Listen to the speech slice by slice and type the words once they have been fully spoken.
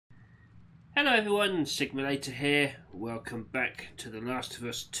Hello everyone, Sigmulator here. Welcome back to The Last of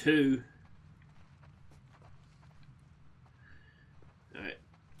Us 2. Alright,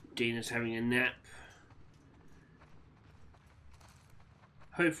 Dina's having a nap.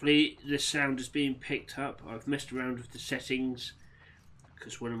 Hopefully the sound is being picked up. I've messed around with the settings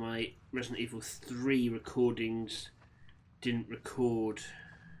because one of my Resident Evil 3 recordings didn't record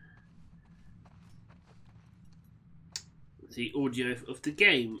the audio of the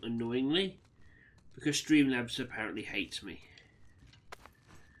game, annoyingly, because Streamlabs apparently hates me.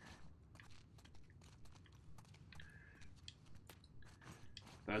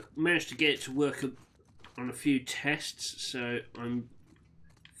 But I've managed to get it to work on a few tests, so I'm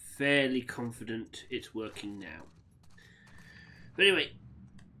fairly confident it's working now. But anyway,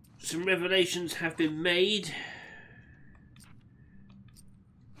 some revelations have been made.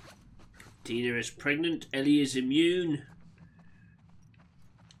 Dina is pregnant, Ellie is immune.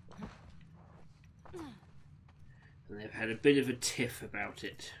 And they've had a bit of a tiff about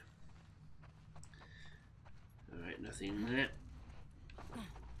it. Alright, nothing there.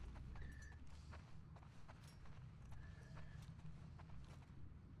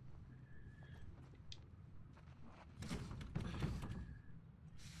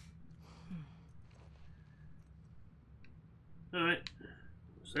 Alright,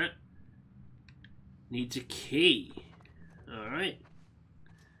 what's that? Needs a key. Alright.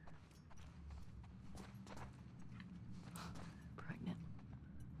 Pregnant.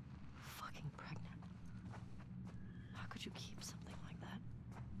 Fucking pregnant. How could you keep something like that?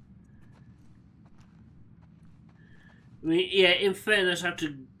 I mean, yeah, in fairness, I have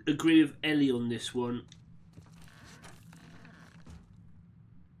to agree with Ellie on this one.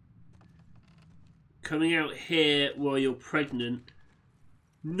 Coming out here while you're pregnant,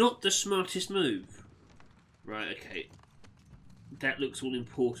 not the smartest move. Right, okay. That looks all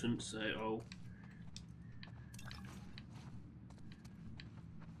important, so I'll...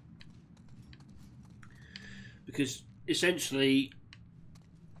 Because, essentially,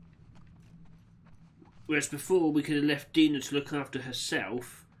 whereas before we could have left Dina to look after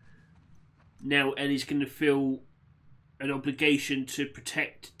herself, now Ellie's going to feel an obligation to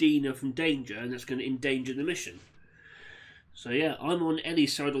protect Dina from danger, and that's going to endanger the mission. So yeah, I'm on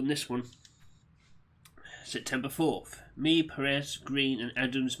Ellie's side on this one. September 4th. Me, Perez, Green and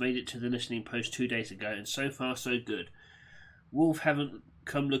Adams made it to the listening post 2 days ago, and so far so good. Wolf haven't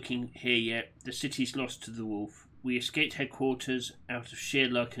come looking here yet. The city's lost to the Wolf. We escaped headquarters out of sheer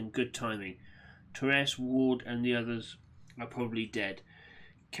luck and good timing. Torres, Ward and the others are probably dead.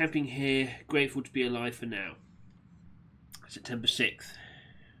 Camping here, grateful to be alive for now. September 6th.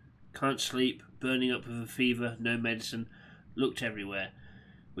 Can't sleep, burning up with a fever, no medicine, looked everywhere.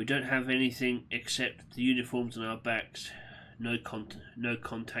 We don't have anything except the uniforms on our backs. No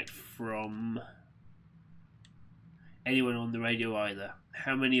contact from anyone on the radio either.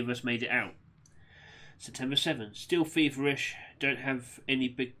 How many of us made it out? September 7th. Still feverish, don't have any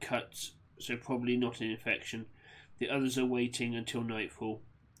big cuts, so probably not an infection. The others are waiting until nightfall,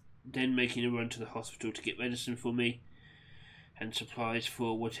 then making a run to the hospital to get medicine for me and supplies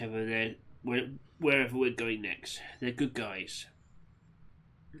for wherever we're going next. They're good guys.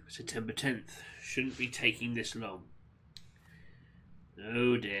 September 10th. Shouldn't be taking this long.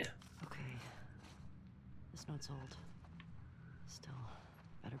 Oh dear. Okay. This note's old. Still,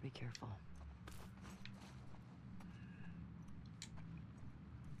 better be careful.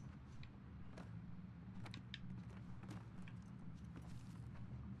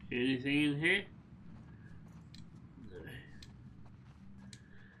 Anything in here?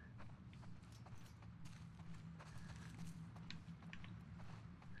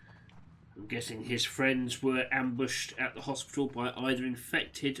 I'm guessing his friends were ambushed at the hospital by either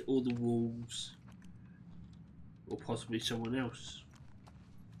infected or the wolves. Or possibly someone else.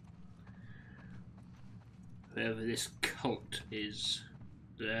 Whoever this cult is.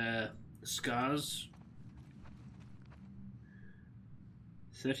 Scars.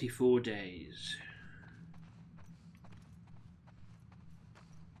 34 days.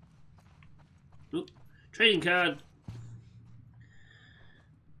 Oop, trading card.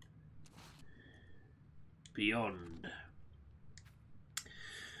 Beyond.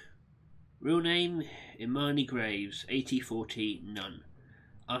 Real name, Imani Graves, 8040, none.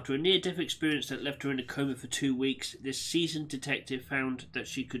 After a near-death experience that left her in a coma for 2 weeks, this seasoned detective found that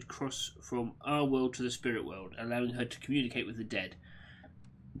she could cross from our world to the spirit world, allowing her to communicate with the dead.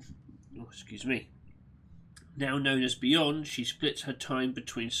 Oh, excuse me. Now known as Beyond, she splits her time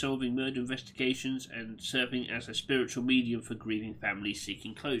between solving murder investigations and serving as a spiritual medium for grieving families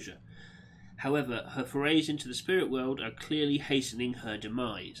seeking closure. However, her forays into the spirit world are clearly hastening her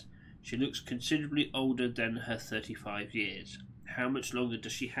demise. She looks considerably older than her 35 years. How much longer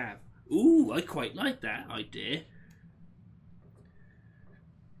does she have? Ooh, I quite like that idea.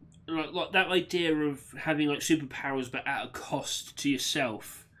 Like that idea of having like superpowers but at a cost to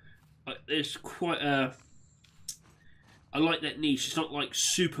yourself. Like, there's quite a... I like that niche. It's not like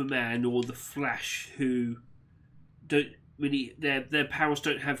Superman or the Flash, who don't really... Their powers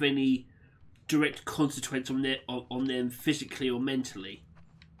don't have any direct consequence on them physically or mentally.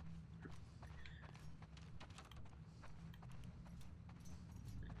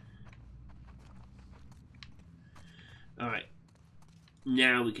 Alright,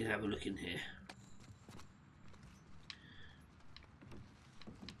 now we can have a look in here.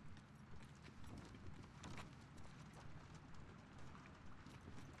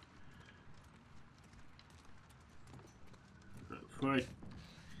 Before I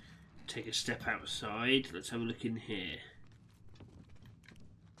take a step outside, let's have a look in here.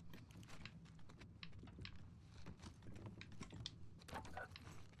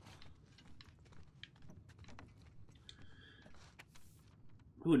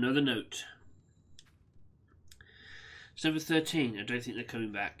 Oh, another note. It's number 13. I don't think they're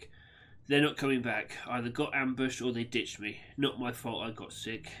coming back. They're not coming back. Either got ambushed or they ditched me. Not my fault I got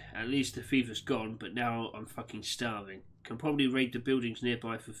sick. At least the fever's gone, but now I'm fucking starving. Can probably raid the buildings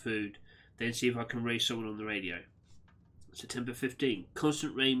nearby for food, then see if I can raise someone on the radio. September 15.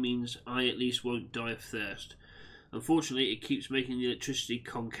 Constant rain means I at least won't die of thirst. Unfortunately, it keeps making the electricity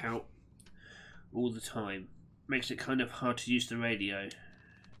conk out all the time. Makes it kind of hard to use the radio.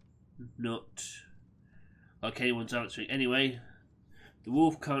 Not like anyone's answering. Anyway, the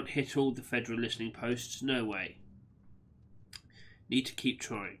wolf can't hit all the federal listening posts. No way. Need to keep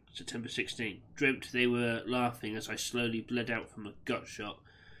trying. September 16. Dreamt they were laughing as I slowly bled out from a gut shot.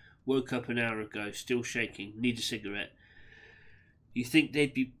 Woke up an hour ago, still shaking. Need a cigarette. You think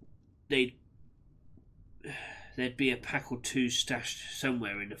there'd be a pack or two stashed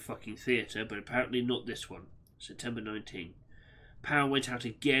somewhere in the fucking theatre, but apparently not this one. September 19. Power went out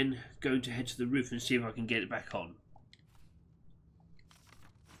again. Going to head to the roof and see if I can get it back on.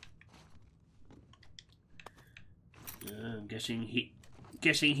 I'm guessing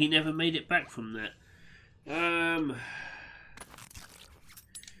he never made it back from that.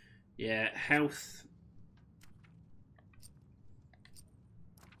 Yeah, health.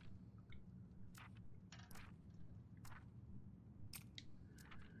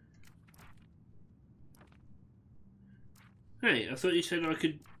 Hey, I thought you said I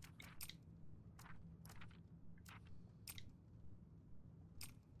could...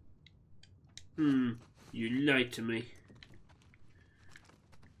 You lied to me.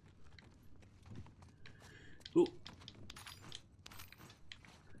 Oh.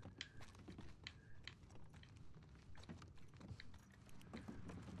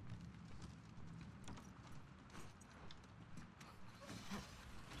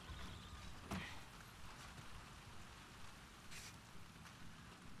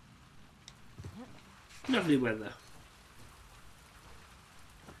 Lovely weather.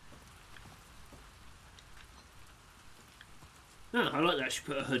 Oh, I like that she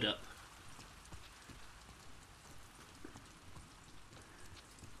put a hood up.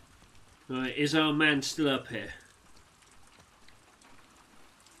 Right, is our man still up here?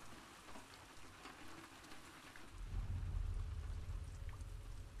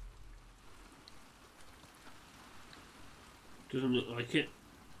 Doesn't look like it.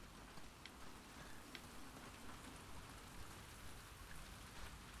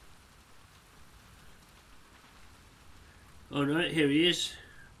 Oh no, here he is.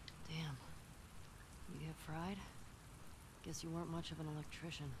 Damn. You get fried? Guess you weren't much of an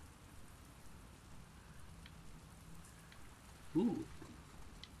electrician. Ooh.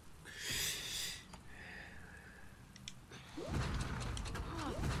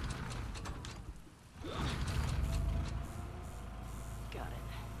 Got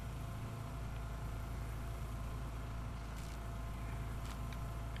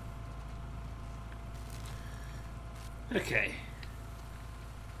it. Okay.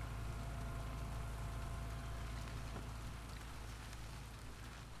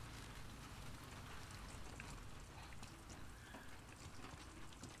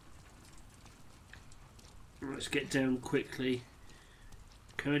 Let's get down quickly.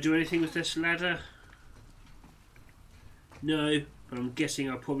 Can I do anything with this ladder? No, but I'm guessing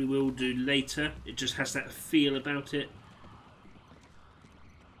I probably will do later. It just has that feel about it.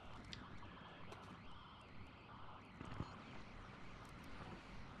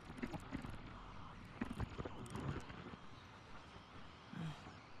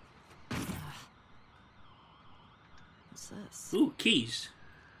 What's this? Ooh, keys.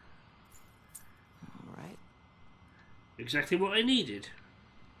 Exactly what I needed.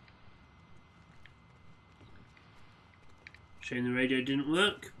 Shame the radio didn't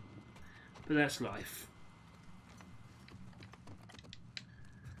work, but that's life.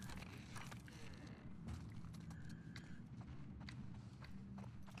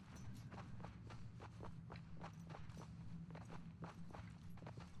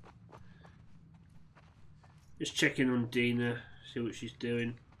 Just checking on Dina, see what she's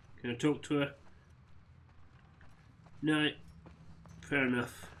doing. Can I talk to her? No. Fair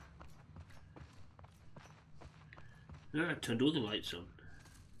enough. No, I turned all the lights on.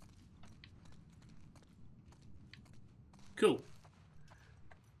 Cool.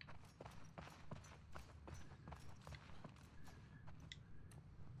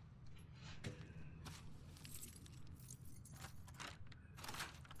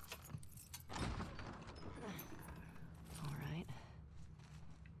 All right.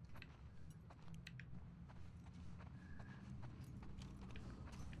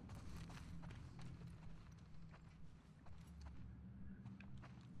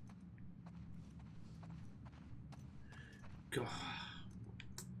 God.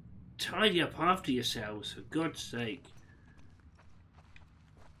 Tidy up after yourselves, for God's sake.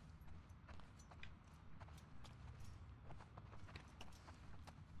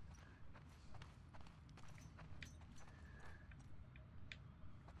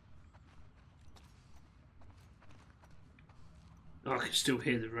 Oh, I can still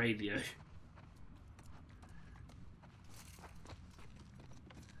hear the radio.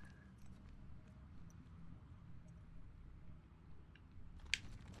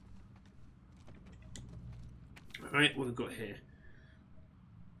 Right, what have we got here?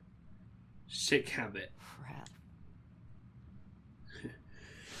 Sick Habit. Crap.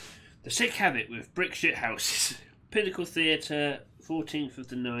 The Sick Habit with Brick Shit Houses. Pinnacle Theatre, 14th of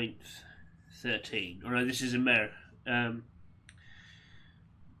the 9th, 13. Oh no, this is America. No,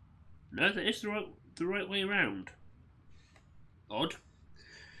 that is the right way around. Odd.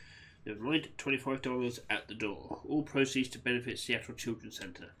 Never mind, $25 at the door. All proceeds to benefit Seattle Children's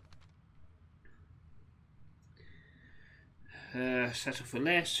Centre. Settle for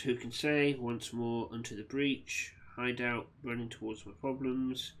less, who can say? Once more, unto the breach. Hideout, running towards my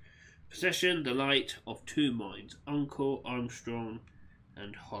problems. Possession, the light of two minds. Uncle, Armstrong,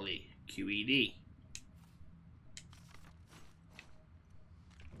 and Holly. QED.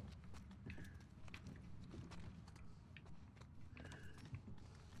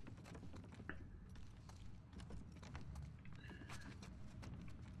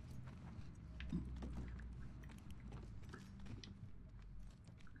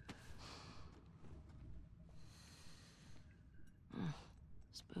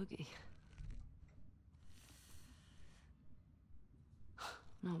 Spooky.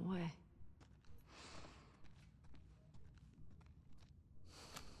 No way.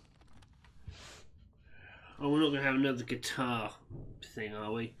 Oh, we're not going to have another guitar thing,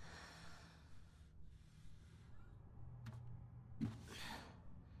 are we?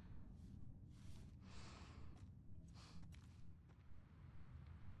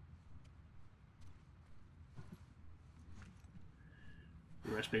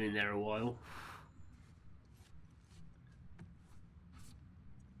 That's been in there a while.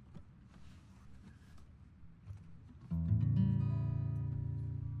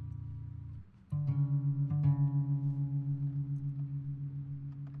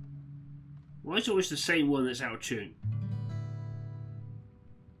 Why is it always the same one that's out of tune?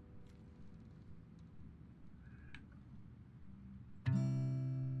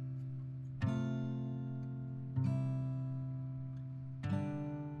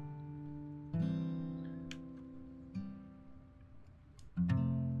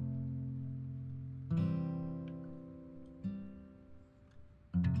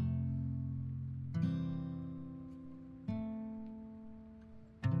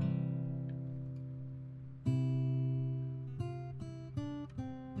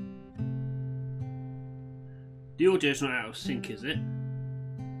 The audio's not out of sync, is it?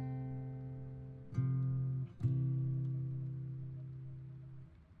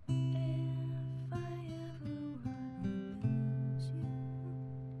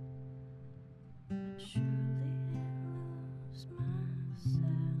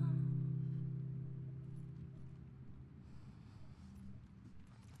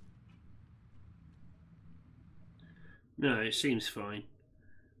 No, it seems fine.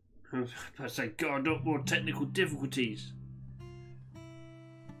 I say, God, not more technical difficulties.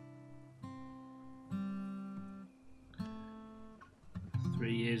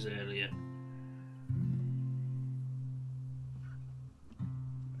 Three years earlier.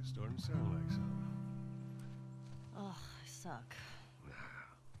 It's starting to sound like something. Ugh, I suck.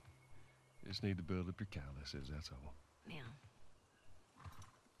 Just need to build up your calluses, that's all. Man.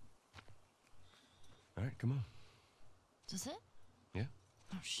 All right, come on. Is this it? Yeah.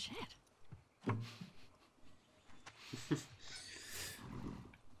 Oh, shit.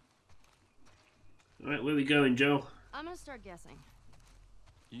 Alright, where we going, Joel? I'm gonna start guessing.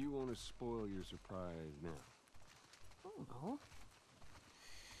 You want to spoil your surprise now? I don't know.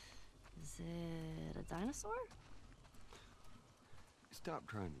 Is it a dinosaur? Stop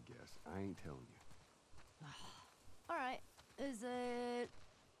trying to guess. I ain't telling you. Alright. Is it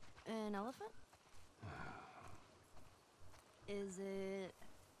an elephant? Is it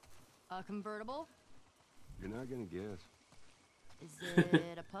a convertible? You're not gonna guess. Is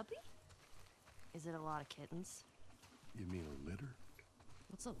it a puppy? Is it a lot of kittens? You mean a litter?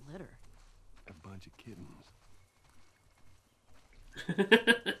 What's a litter? A bunch of kittens.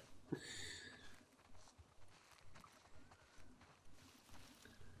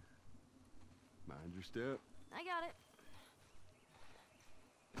 Mind your step. I got it.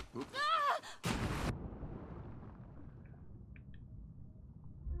 Oops. Ah!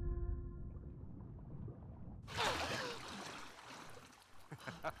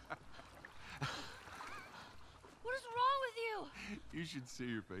 What is wrong with you? You should see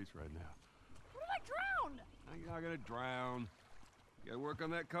your face right now. What if I drowned? Now you're not gonna drown. You gotta work on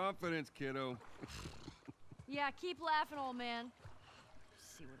that confidence, kiddo. Yeah, keep laughing, old man.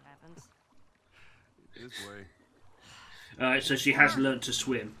 See what happens. This way. Alright, so she has learnt to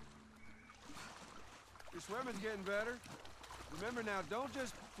swim. Your swimming's getting better. Remember now, don't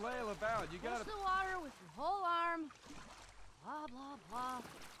just flail about. You Push gotta. the water with your whole arm. Blah, blah, blah.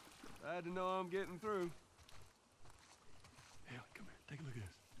 Glad to know I'm getting through. Hey, come here. Take a look at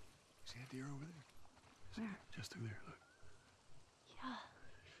this. See that deer over there? Where? Just through there. Look. Yeah.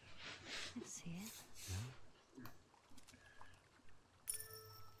 I can see it.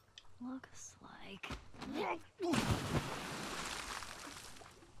 Looks like...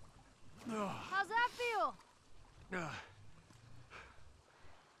 How's that feel?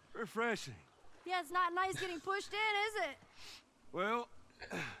 Refreshing. Yeah, it's not nice getting pushed in, is it? Well,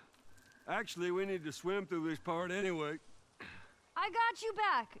 actually, we need to swim through this part anyway. I got you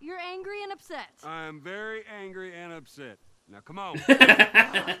back. You're angry and upset. I am very angry and upset. Now, come on.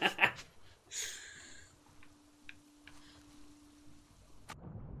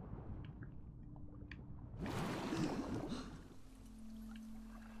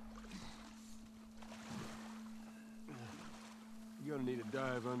 You're gonna need a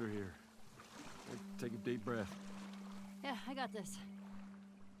dive under here. Take a deep breath. Yeah, I got this.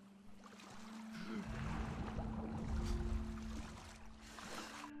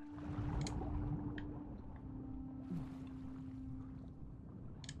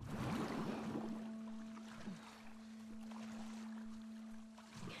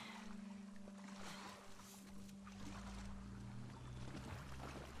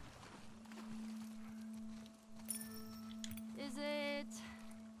 Is it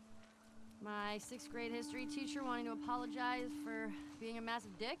my 6th grade history teacher wanting to apologize for being a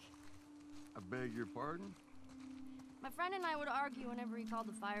massive dick? I beg your pardon? My friend and I would argue whenever he called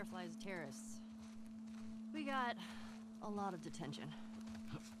the Fireflies terrorists. We got a lot of detention.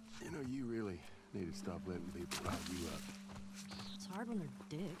 You know, you really need to stop letting people rile you up. It's hard when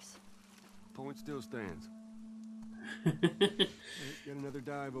they're dicks. Point still stands. Hey, get another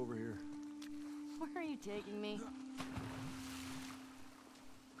dive over here. Where are you taking me?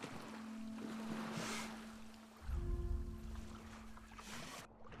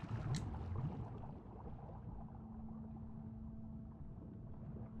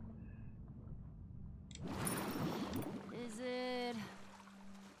 Is it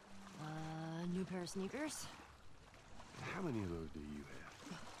a new pair of sneakers? How many of those do you have?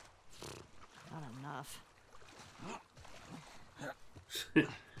 Not enough.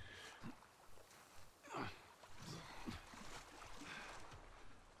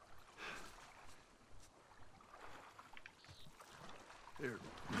 Here.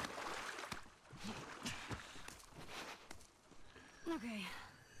 Okay.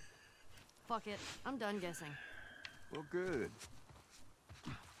 Fuck it. I'm done guessing. Well, good.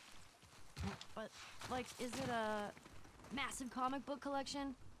 But, like, is it a massive comic book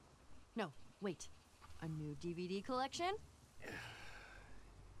collection? No, wait. A new DVD collection?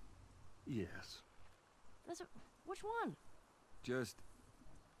 Yes. That's a, which one? Just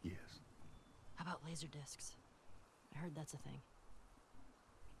yes. How about laser discs? I heard that's a thing.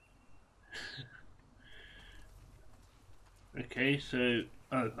 Okay, so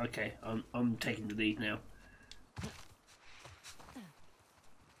okay, I'm taking the lead now.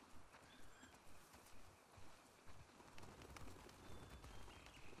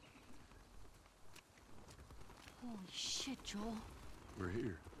 shit, Joel. We're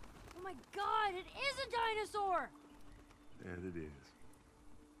here. Oh my god, it is a dinosaur! And it is.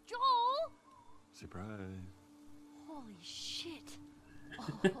 Joel! Surprise. Holy shit.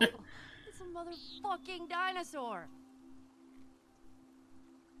 Oh, it's a motherfucking dinosaur.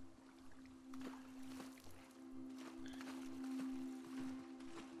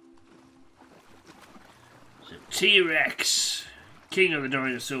 T-Rex, king of the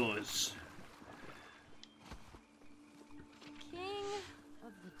dinosaurs. King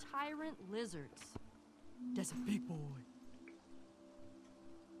of the tyrant lizards. That's a big boy.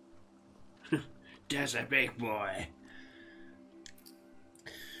 That's a big boy.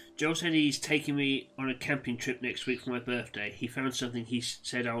 Joel said he's taking me on a camping trip next week for my birthday. He found something he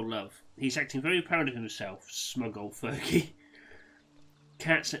said I'll love. He's acting very proud of himself, smug old Fergie.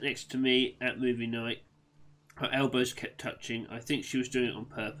 Kat sat next to me at movie night. Her elbows kept touching. I think she was doing it on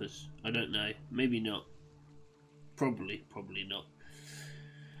purpose. I don't know. Maybe not. Probably not.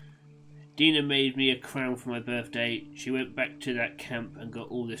 Dina made me a crown for my birthday. She went back to that camp and got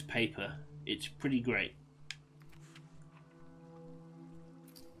all this paper. It's pretty great.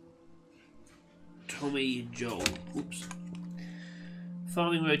 Tommy Joel. Oops.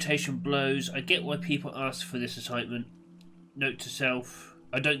 Farming rotation blows. I get why people ask for this assignment. Note to self.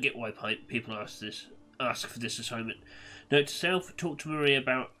 I don't get why people ask for this assignment. Note to self, talk to Maria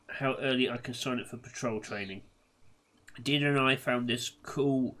about how early I can sign up for patrol training. Dina and I found this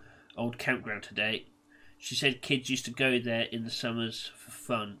cool old campground today. She said kids used to go there in the summers for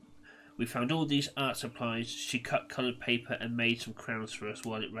fun. We found all these art supplies. She cut coloured paper and made some crowns for us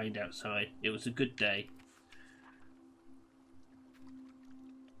while it rained outside. It was a good day.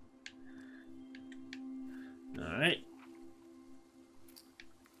 Alright.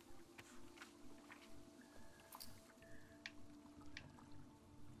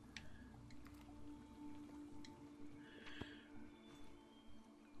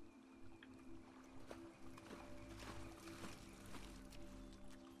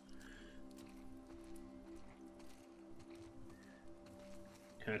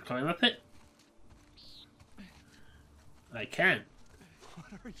 Can I climb up it? I can.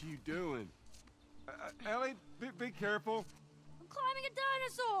 What are you doing? Ellie, be careful. I'm climbing a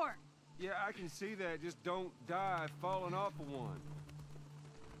dinosaur! Yeah, I can see that. Just don't die falling off of one.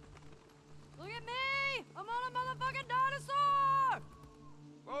 Look at me! I'm on a motherfucking dinosaur!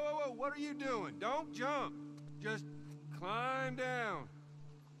 Whoa, whoa, whoa, what are you doing? Don't jump. Just climb down.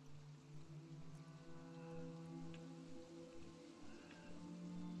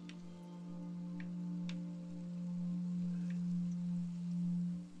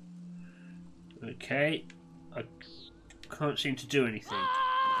 Okay. I can't seem to do anything.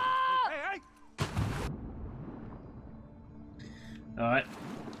 Ah! Hey, hey! Alright.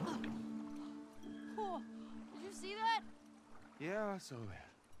 Oh, did you see that? Yeah, I saw that.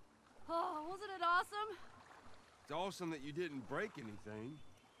 Oh, wasn't it awesome? It's awesome that you didn't break anything.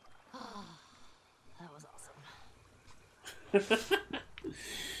 That was awesome.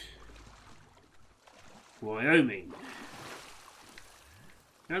 Wyoming.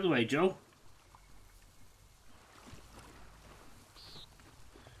 Out of the way, Joel.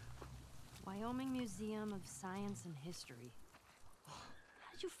 Wyoming Museum of Science and History.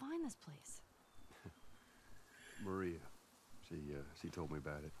 How did you find this place? Maria. She told me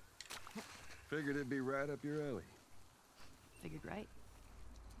about it. Figured it'd be right up your alley. Figured right.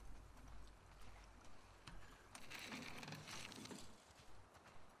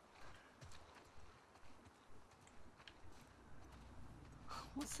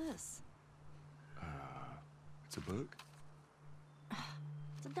 What's this? It's a book?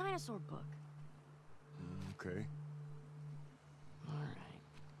 It's a dinosaur book. Okay.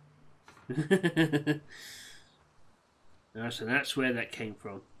 Alright. So that's where that came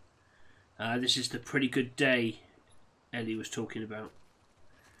from. This is the pretty good day Ellie was talking about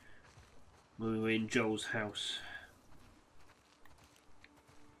when we were in Joel's house.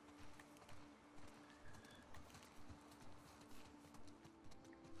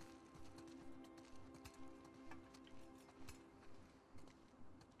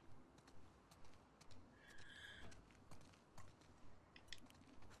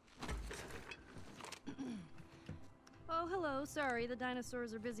 Oh, hello. Sorry, the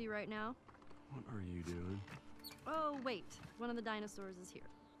dinosaurs are busy right now. What are you doing? Oh, wait. One of the dinosaurs is here.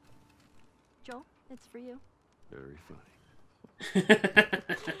 Joel, it's for you. Very funny. It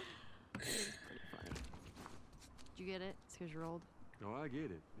is pretty funny. Did you get it? It's because you're old. Oh, I get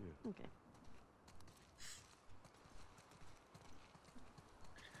it. Yeah. Okay.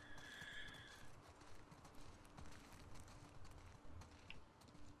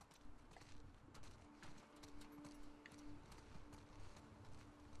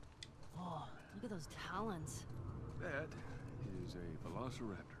 those talons. That is a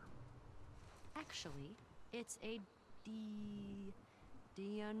velociraptor. Actually, it's a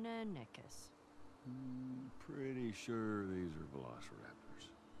Deinonychus. Pretty sure these are velociraptors.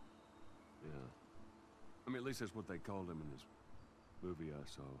 Yeah. I mean, at least that's what they called them in this movie I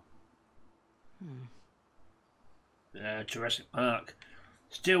saw. Jurassic Park.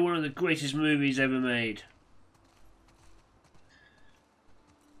 Still one of the greatest movies ever made.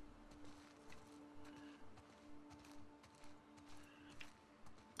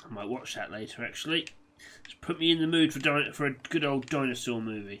 I might watch that later, actually. Just put me in the mood for a good old dinosaur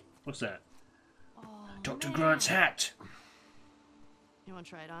movie. What's that? Oh, Dr. man. Grant's hat. You want to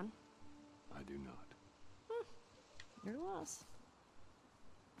try it on? I do not. Your loss.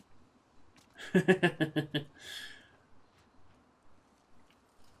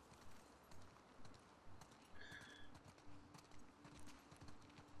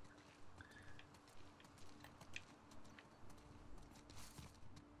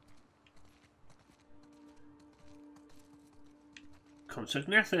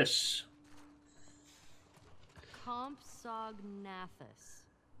 Compsognathus. Compsognathus.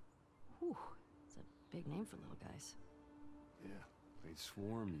 Whew, it's a big name for little guys. Yeah, they'd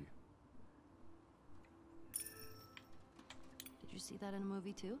swarm you. Did you see that in a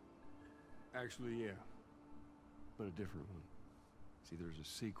movie too? Actually, yeah. But a different one. See, there's a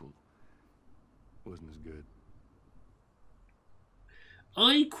sequel. Wasn't as good.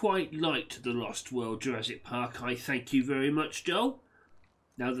 I quite liked The Lost World Jurassic Park. I thank you very much, Joel.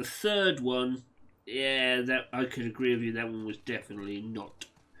 Now the third one, yeah, that I could agree with you. That one was definitely not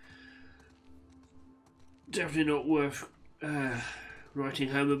worth writing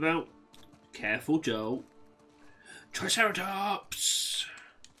home about. Careful, Joel. Triceratops.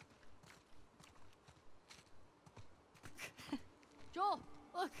 Joel,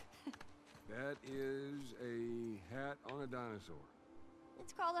 look. That is a hat on a dinosaur.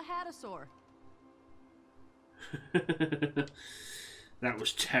 It's called a hatasaur. That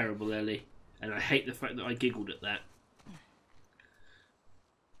was terrible, Ellie. And I hate the fact that I giggled at that.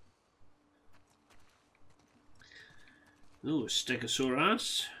 Ooh, a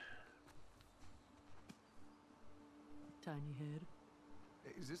Stegosaurus. Tiny head.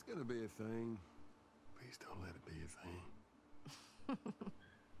 Hey, is this gonna be a thing? Please don't let it be a thing.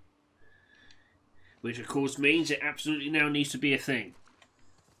 Which, of course, means it absolutely now needs to be a thing.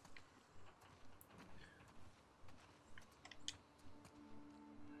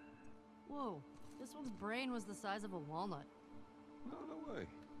 Whoa, this one's brain was the size of a walnut. No, no way.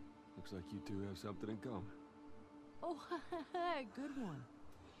 Looks like you two have something in common. Oh, good one.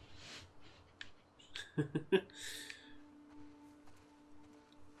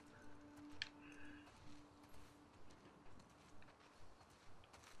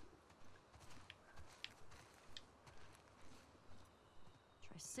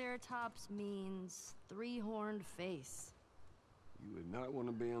 Triceratops means three-horned face. You would not want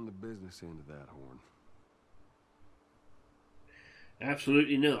to be on the business end of that horn.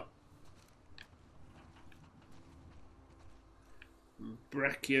 Absolutely not.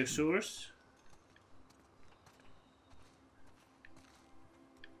 Brachiosaurus.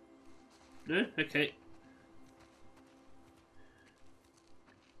 No? Okay.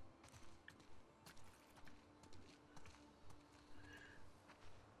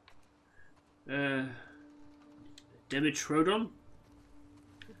 Dimetrodon?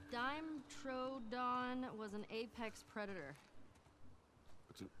 The Dimetrodon was an apex predator.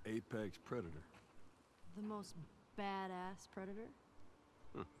 What's an apex predator? The most badass predator?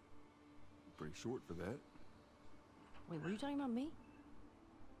 Pretty short for that. Wait, were you talking about me?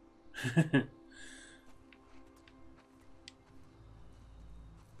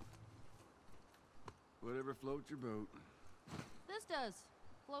 Whatever floats your boat. This does.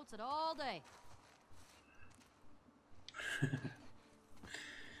 Floats it all day.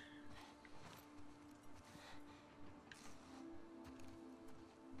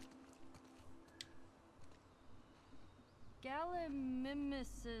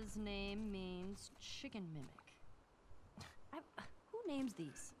 Gallimimus's name means chicken mimic. Who names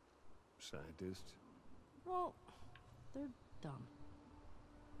these? Scientists. Well, they're dumb.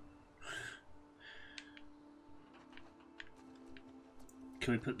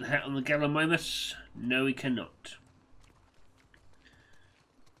 Can we put the hat on the Gallimimus? No, we cannot.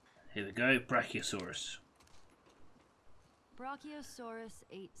 Here we go, Brachiosaurus. Brachiosaurus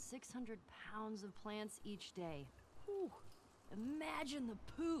ate 600 pounds of plants each day. Whew. Imagine the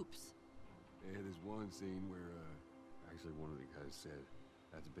poops. Yeah, there's one scene where, actually one of the guys said,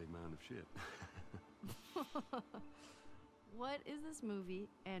 that's a big mound of shit. What is this movie,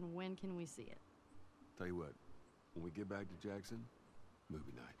 and when can we see it? Tell you what, when we get back to Jackson,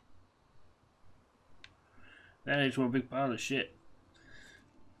 movie night. That is one big pile of shit.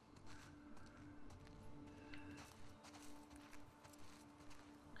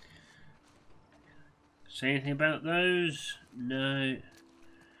 Say anything about those? No.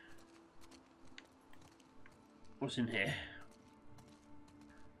 What's in here?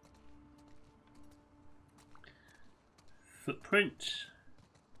 Footprints.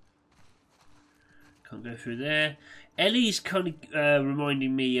 Can't go through there. Ellie's kind of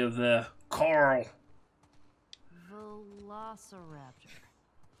reminding me of Carl. Velociraptor.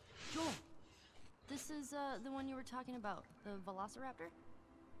 Joel, this is the one you were talking about, the Velociraptor?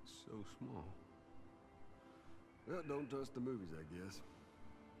 So small. Well, don't trust the movies, I guess.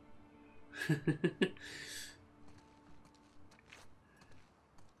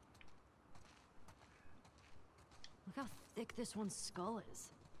 Look how thick this one's skull is.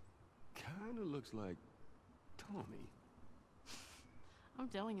 Kinda looks like Tommy. I'm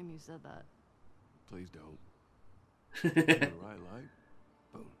telling him you said that. Please don't. Turn the right light.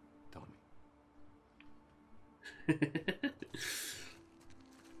 Boom. Tommy.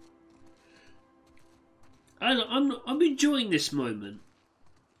 I'm enjoying this moment.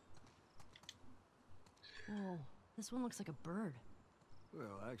 Whoa, this one looks like a bird.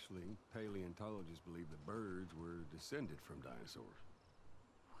 Well, actually, paleontologists believe the birds were descended from dinosaurs.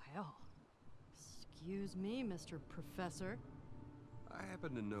 Well, excuse me, Mr. Professor. I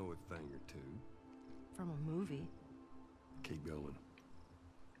happen to know a thing or two. From a movie. Keep going.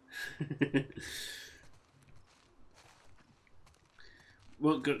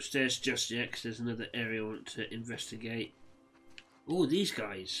 Won't go upstairs just yet because there's another area I want to investigate. Oh, these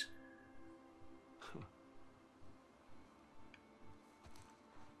guys.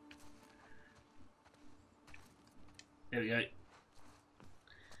 There we go.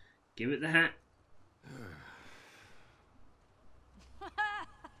 Give it the hat.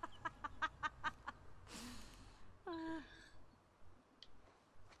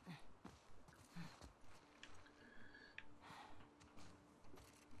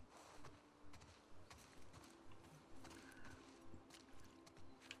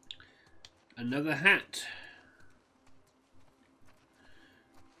 Another hat.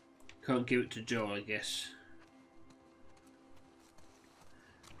 Can't give it to Joel, I guess.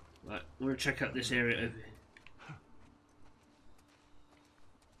 Right, I'm going to check out this area over here.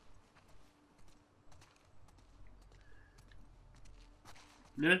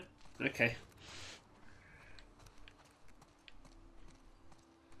 No? Okay.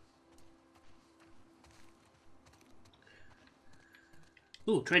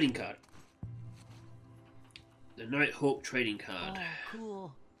 Ooh, trading card. The Nighthawk trading card. Oh,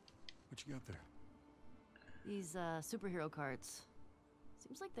 cool. What you got there? These superhero cards.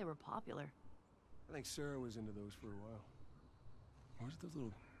 Seems like they were popular. I think Sarah was into those for a while. What was those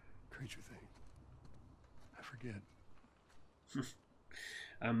little creature thing? I forget.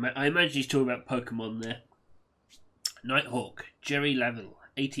 I imagine he's talking about Pokemon there. Nighthawk, Jerry Laville,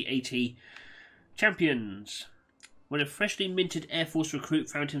 8080 champions. When a freshly minted Air Force recruit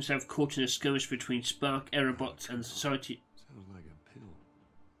found himself caught in a skirmish between Spark Aerobots and Society... Sounds like a pill.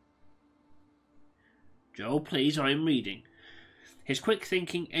 Joel, please, I am reading. His quick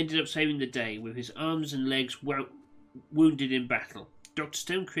thinking ended up saving the day, with his arms and legs wounded in battle. Dr.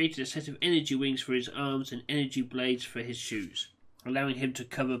 Stone created a set of energy wings for his arms and energy blades for his shoes, allowing him to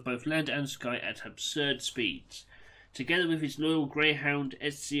cover both land and sky at absurd speeds. Together with his loyal greyhound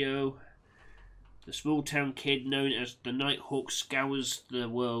Ezio, the small-town kid known as the Nighthawk scours the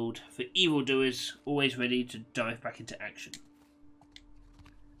world for evildoers, always ready to dive back into action.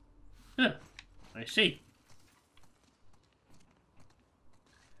 Huh, I see.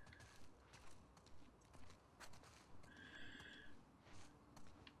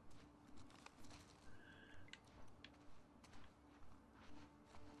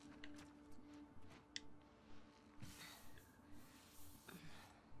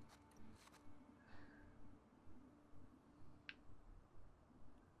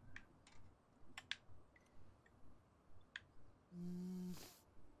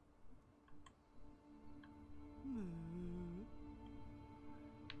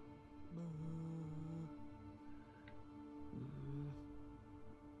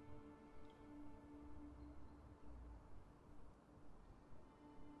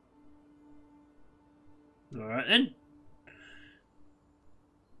 Alright then.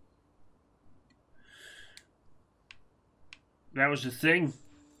 That was the thing.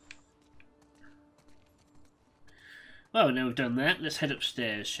 Well, now we've done that, let's head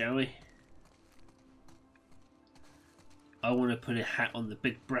upstairs, shall we? I want to put a hat on the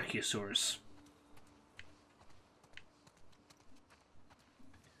big Brachiosaurus.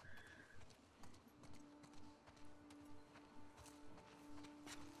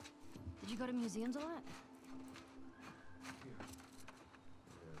 go to museums a lot? Yeah,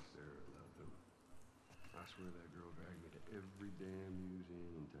 Sarah loved them. I swear that girl dragged me to every damn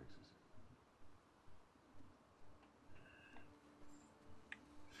museum in Texas.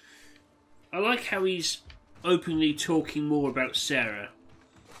 I like how he's openly talking more about Sarah.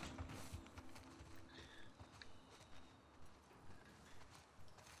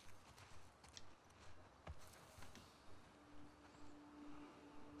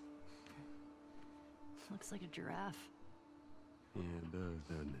 Looks like a giraffe. Yeah, it does,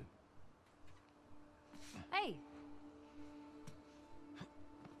 doesn't it? Hey!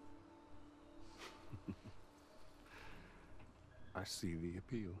 I see the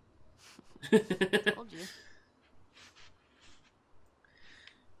appeal. Told you.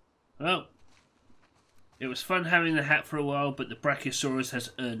 Well, it was fun having the hat for a while, but the Brachiosaurus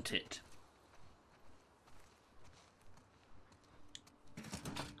has earned it.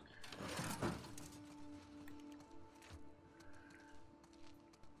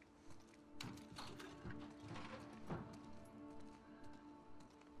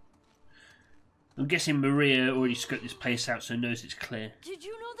 I'm guessing Maria already scoped this place out, so knows it's clear. Did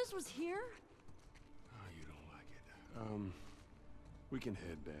you know this was here? Oh, you don't like it. We can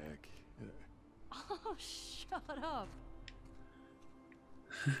head back. Oh, shut up.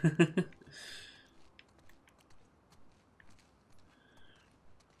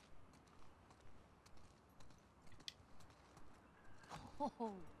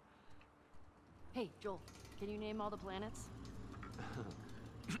 Oh. Hey, Joel, can you name all the planets?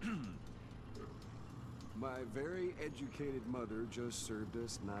 My very educated mother just served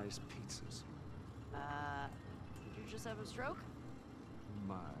us nice pizzas. Did you just have a stroke?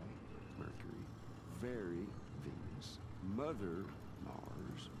 My Mercury, very Venus, mother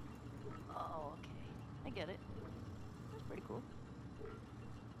Mars. Oh, okay. I get it. That's pretty cool.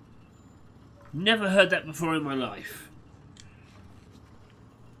 Never heard that before in my life.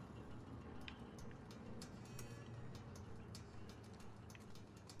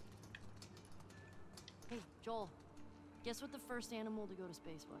 Hey, Joel, guess what the first animal to go to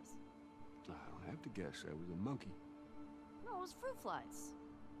space was? I don't have to guess. That was a monkey. No, it was fruit flies.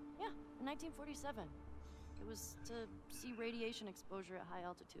 Yeah, in 1947. It was to see radiation exposure at high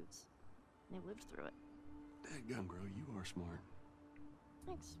altitudes. And they lived through it. Dadgum, girl, you are smart.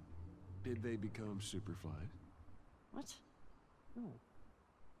 Thanks. Did they become superflies? What? No.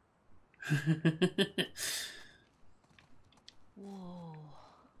 Whoa.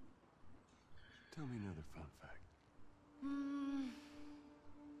 Tell me another fun fact.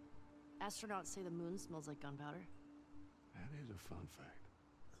 Astronauts say the moon smells like gunpowder. That is a fun fact.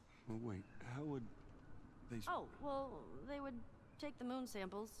 Well, wait, how would they... Oh, well, they would take the moon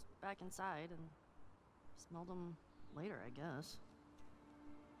samples back inside and smell them later, I guess.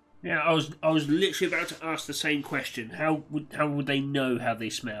 Yeah, I was literally about to ask the same question. How would they know how they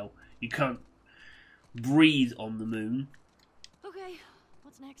smell? You can't breathe on the moon. Okay,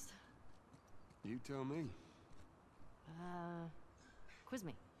 what's next? You tell me. Quiz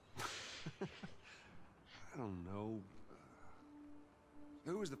me. I don't know.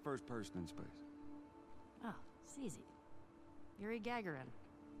 Who was the first person in space? Oh, it's easy. Yuri Gagarin.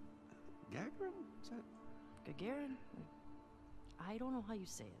 Gagarin? Is that... Gagarin? I don't know how you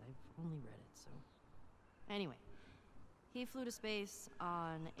say it. I've only read it, so... Anyway, he flew to space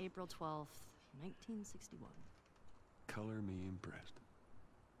on April 12th, 1961. Color me impressed.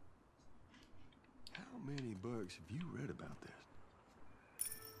 How many books have you read about this?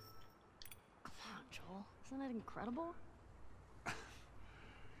 Come on, Joel. Isn't that incredible?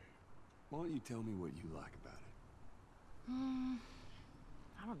 Why don't you tell me what you like about it?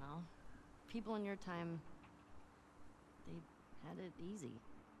 I don't know. People in your time, they had it easy.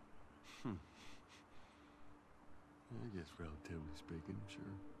 I guess relatively speaking,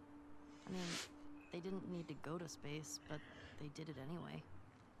 sure. I mean, they didn't need to go to space, but they did it anyway.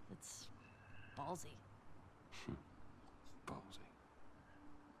 It's ballsy. Ballsy.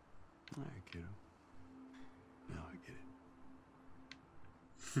 All right, kiddo. Now I get it.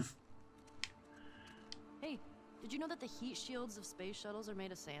 Hey, did you know that the heat shields of space shuttles are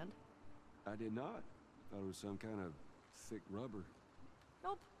made of sand? I did not. Thought it was some kind of thick rubber.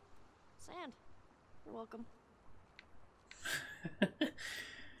 Nope. Sand. You're welcome.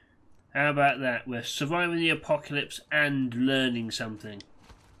 How about that? We're surviving the apocalypse and learning something.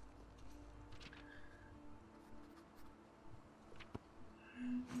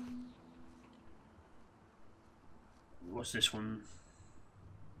 What's this one?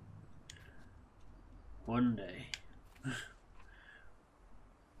 One day.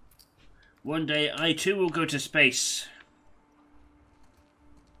 One day I too will go to space.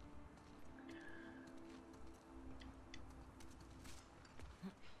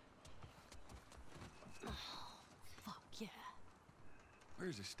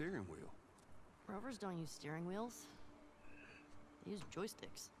 Where's the steering wheel? Rovers don't use steering wheels. They use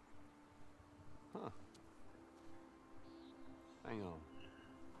joysticks. Huh. Hang on.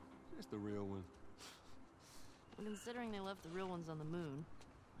 Is this the real one? Well, considering they left the real ones on the moon,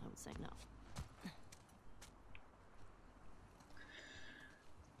 I would say no.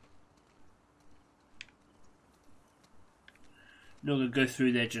 Not going to go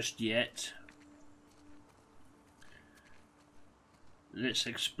through there just yet. Let's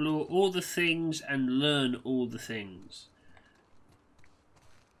explore all the things and learn all the things.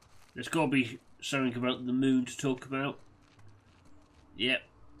 There's got to be something about the moon to talk about. Yep.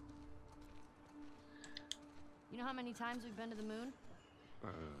 You know how many times we've been to the moon?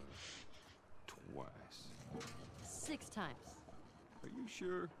 Twice. 6 times. Are you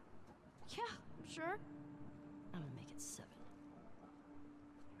sure? Yeah, I'm sure. I'm gonna make it 7.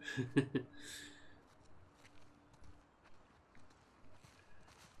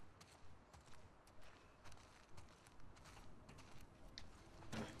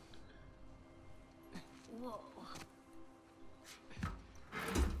 Whoa.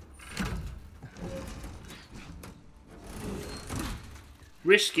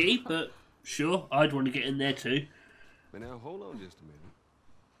 Risky, but sure, I'd want to get in there too. But now, hold on just a minute.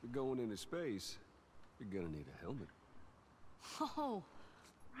 We're going into space. You're gonna need a helmet. Oh,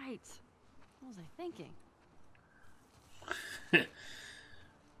 right. What was I thinking?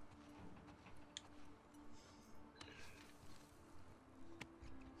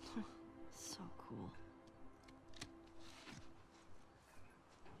 So cool.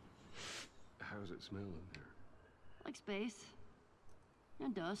 How's it smelling there? Like space.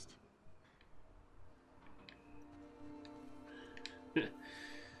 And dust.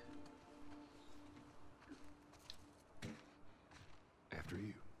 After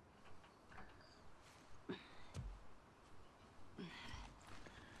you.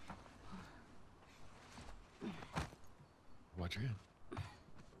 Watch your head.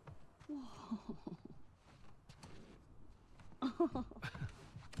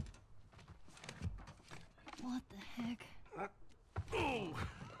 What the heck? Oh!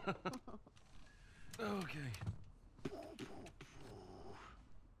 Okay.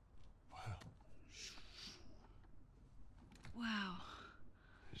 Wow.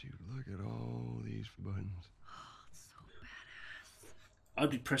 As you look at all these buttons. Oh, it's so badass. I'd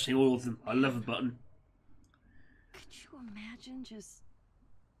be pressing all of them. I love a button. Could you imagine just...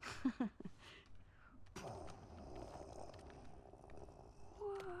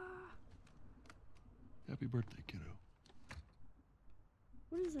 Happy birthday, kiddo.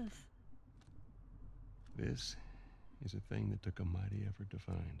 What is this? This is a thing that took a mighty effort to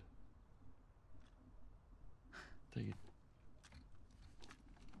find. Take it.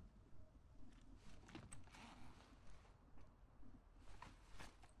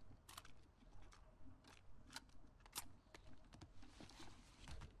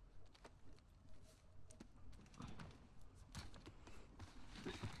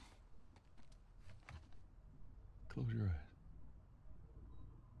 Close your eyes.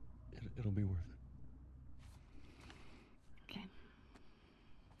 It'll be worth it. Okay.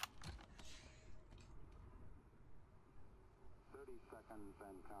 30 seconds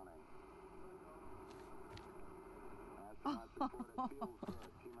and counting. Astronauts reported field good.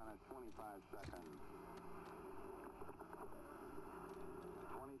 T-minus 25 seconds.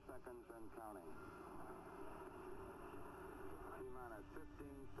 20 seconds and counting. T-minus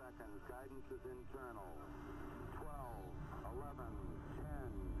 15 seconds. Guidance is internal. 12, 11,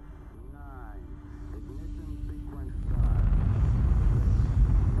 10, 9. Ignition sequence start.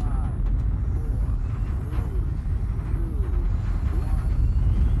 5, 4, 3, 2, 1, 0.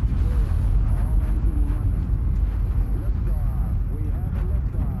 All engine running. Liftoff. We have a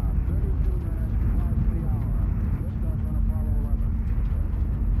liftoff. 32 minutes past the hour. Liftoff on Apollo 11.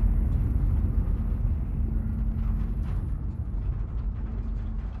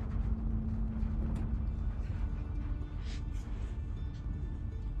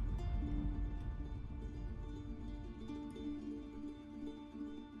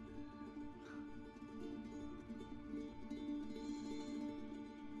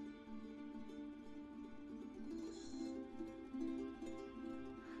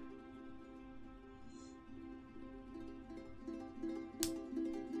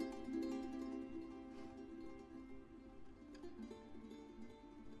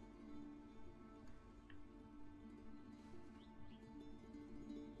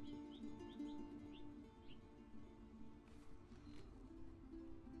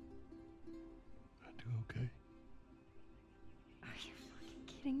 I do okay. Are you fucking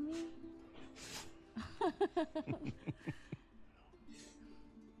kidding me?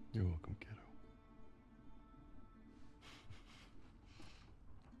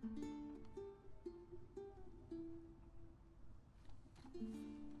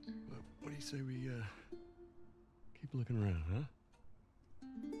 say we keep looking around, huh?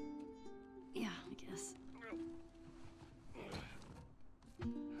 Yeah, I guess.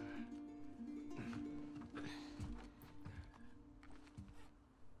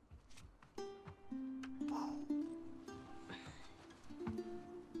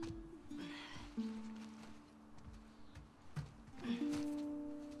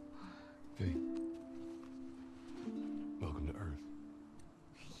 Hey. Welcome to Earth.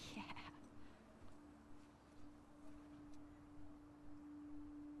 Yeah.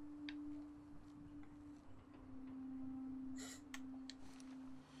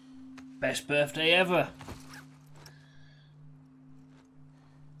 Best birthday ever.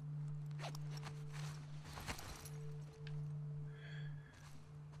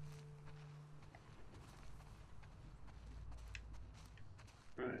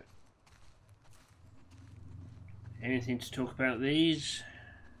 Right. Anything to talk about these?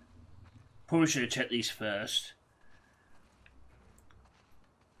 Probably should have checked these first.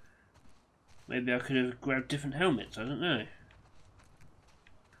 Maybe I could have grabbed different helmets, I don't know.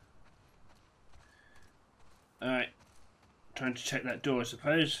 Alright. Trying to check that door, I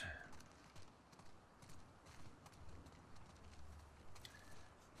suppose.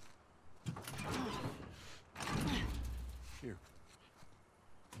 Here.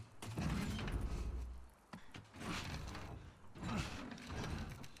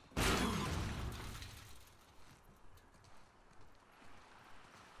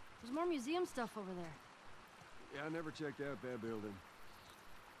 There's more museum stuff over there. Yeah, I never checked out that building.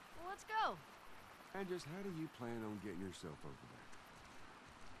 Well, let's go. And just how do you plan on getting yourself over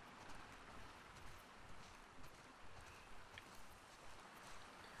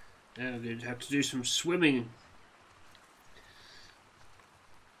there? Now we're going to have to do some swimming.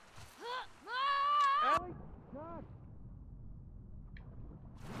 Ellie? God!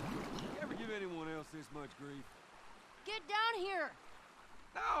 You ever give anyone else this much grief? Get down here.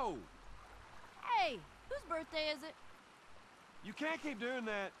 No! Hey, whose birthday is it? You can't keep doing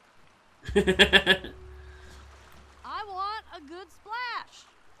that. I want a good splash.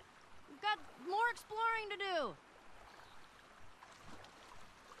 We've got more exploring to do.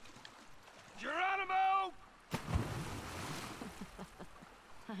 Geronimo!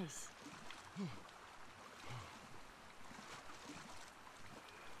 Nice.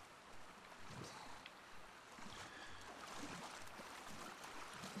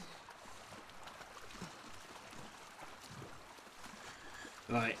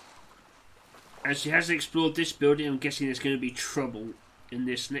 Right. As she hasn't explored this building, I'm guessing there's going to be trouble in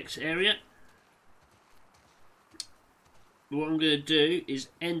this next area. What I'm going to do is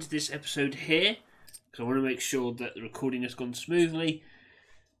end this episode here, because I want to make sure that the recording has gone smoothly.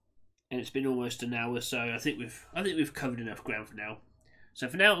 And it's been almost an hour, so I think we've covered enough ground for now. So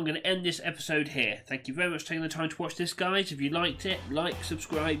for now, I'm going to end this episode here. Thank you very much for taking the time to watch this, guys. If you liked it, like,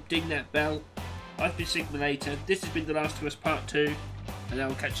 subscribe, ding that bell. I've been Sigma Later. This has been The Last of Us Part 2, and I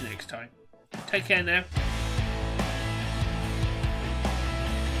will catch you next time. Take care now.